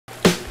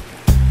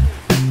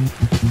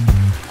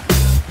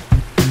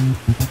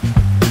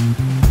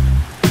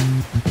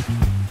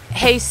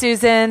Hey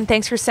Susan,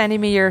 thanks for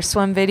sending me your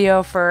swim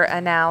video for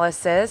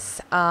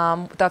analysis.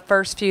 The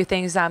first few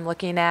things I'm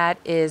looking at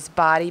is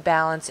body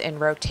balance and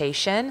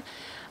rotation.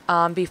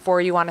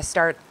 Before you want to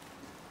start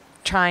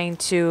trying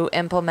to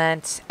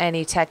implement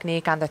any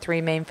technique on the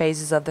three main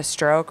phases of the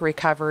stroke,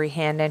 recovery,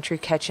 hand entry,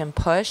 catch and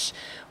push,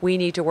 we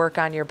need to work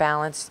on your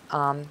balance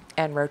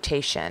and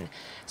rotation.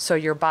 So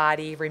your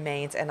body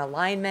remains in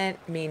alignment,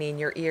 meaning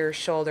your ears,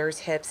 shoulders,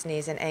 hips,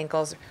 knees, and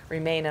ankles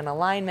remain in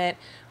alignment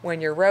when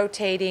you're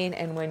rotating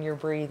and when you're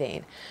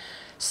breathing.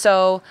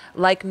 So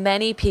like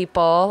many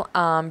people,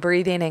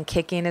 breathing and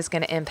kicking is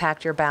going to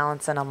impact your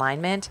balance and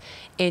alignment.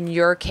 In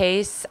your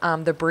case,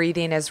 the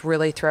breathing is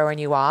really throwing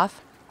you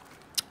off.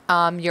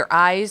 Your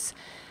eyes,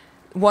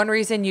 one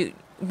reason you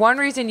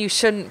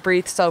shouldn't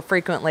breathe so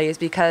frequently is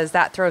because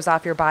that throws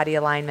off your body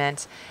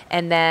alignment.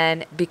 And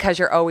then because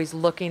you're always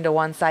looking to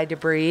one side to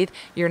breathe,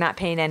 you're not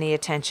paying any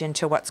attention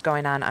to what's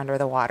going on under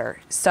the water.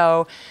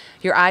 So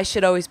your eyes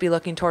should always be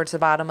looking towards the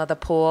bottom of the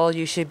pool.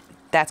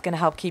 That's going to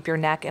help keep your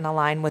neck in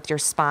line with your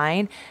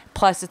spine.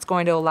 Plus, it's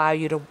going to allow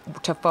you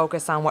to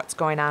focus on what's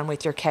going on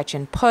with your catch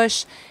and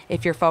push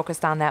if you're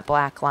focused on that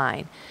black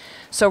line.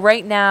 So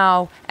right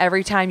now,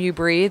 every time you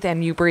breathe,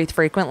 and you breathe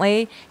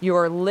frequently,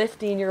 you're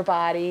lifting your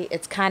body.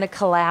 It's kind of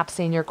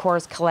collapsing. Your core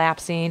is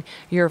collapsing.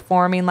 You're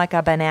forming like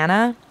a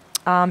banana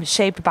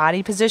shaped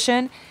body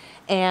position.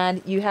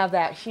 And you have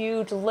that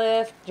huge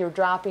lift. You're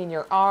dropping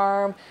your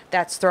arm.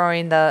 That's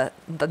throwing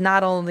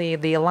not only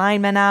the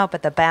alignment out,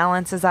 but the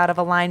balance is out of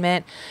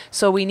alignment.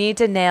 So we need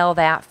to nail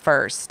that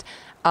first.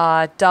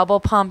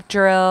 Double pump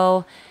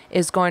drill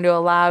is going to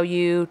allow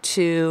you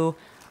to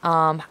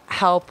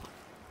help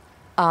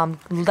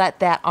let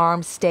that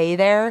arm stay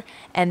there,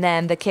 and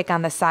then the kick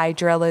on the side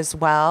drill as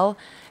well.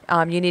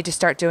 You need to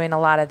start doing a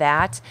lot of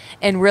that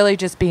and really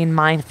just being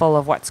mindful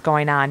of what's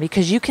going on,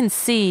 because you can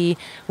see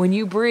when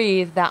you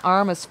breathe, that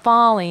arm is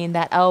falling,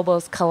 that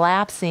elbow's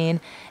collapsing,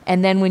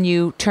 and then when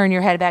you turn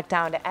your head back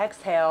down to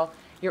exhale,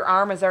 your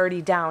arm is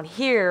already down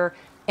here,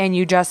 and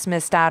you just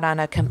missed out on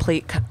a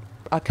complete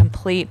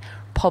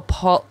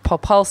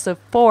propulsive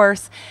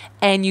force,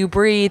 and you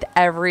breathe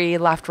every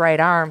left right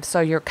arm,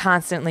 so you're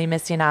constantly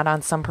missing out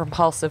on some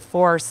propulsive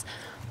force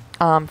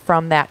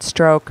from that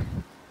stroke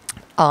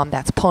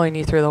that's pulling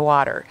you through the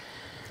water.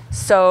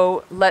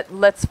 So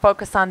let's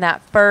focus on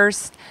that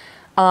first.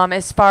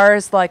 As far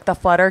as like the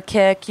flutter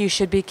kick, you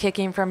should be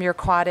kicking from your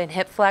quad and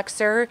hip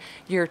flexor.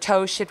 Your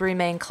toes should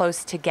remain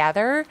close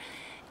together.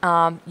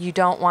 You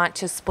don't want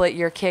to split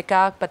your kick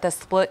up, but the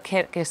split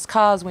kick is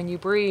caused when you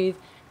breathe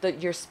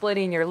you're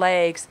splitting your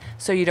legs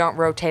so you don't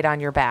rotate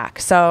on your back.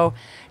 So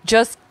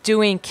just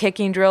doing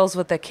kicking drills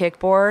with the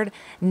kickboard,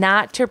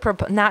 not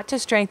to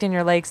strengthen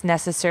your legs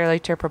necessarily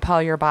to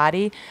propel your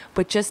body,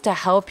 but just to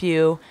help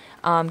you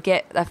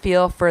get a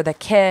feel for the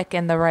kick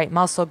and the right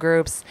muscle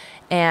groups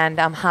and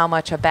how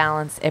much of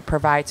balance it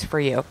provides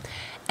for you.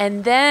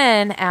 And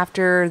then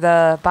after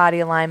the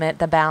body alignment,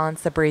 the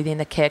balance, the breathing,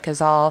 the kick is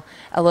all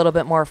a little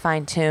bit more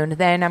fine-tuned.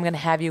 Then I'm going to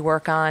have you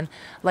work on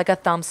like a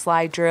thumb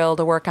slide drill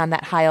to work on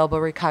that high elbow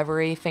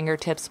recovery,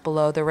 fingertips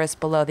below the wrist,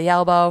 below the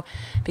elbow,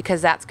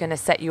 because that's going to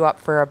set you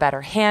up for a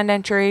better hand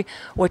entry,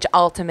 which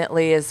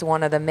ultimately is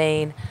one of the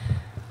main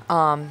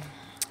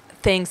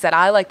things that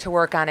I like to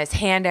work on is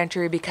hand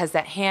entry, because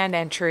that hand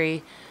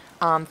entry,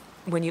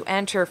 when you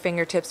enter,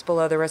 fingertips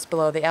below the wrist,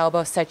 below the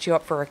elbow, sets you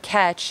up for a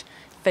catch,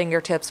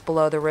 fingertips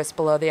below the wrist,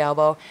 below the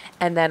elbow,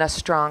 and then a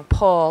strong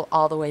pull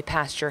all the way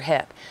past your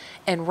hip.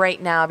 And right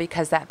now,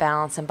 because that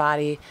balance and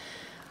body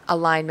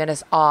alignment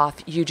is off,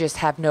 you just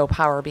have no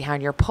power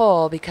behind your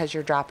pull because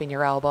you're dropping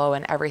your elbow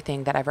and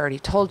everything that I've already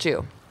told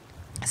you.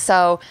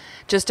 So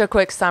just a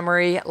quick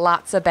summary,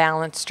 lots of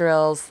balance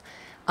drills,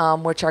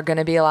 which are going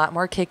to be a lot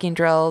more kicking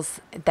drills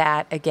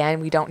that,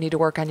 again, we don't need to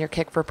work on your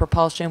kick for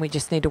propulsion. We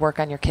just need to work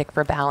on your kick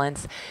for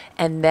balance.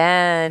 And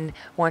then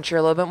once you're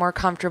a little bit more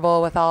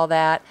comfortable with all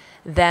that,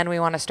 then we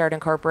want to start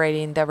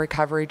incorporating the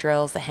recovery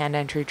drills, the hand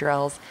entry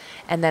drills,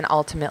 and then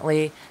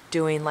ultimately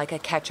doing like a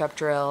catch-up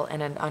drill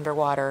and an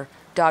underwater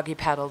doggy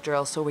paddle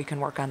drill so we can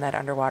work on that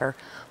underwater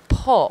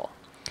pull.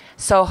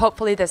 So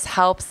hopefully this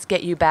helps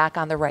get you back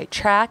on the right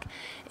track.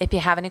 If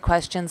you have any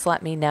questions,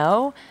 let me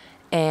know.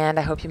 And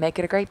I hope you make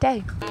it a great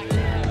day.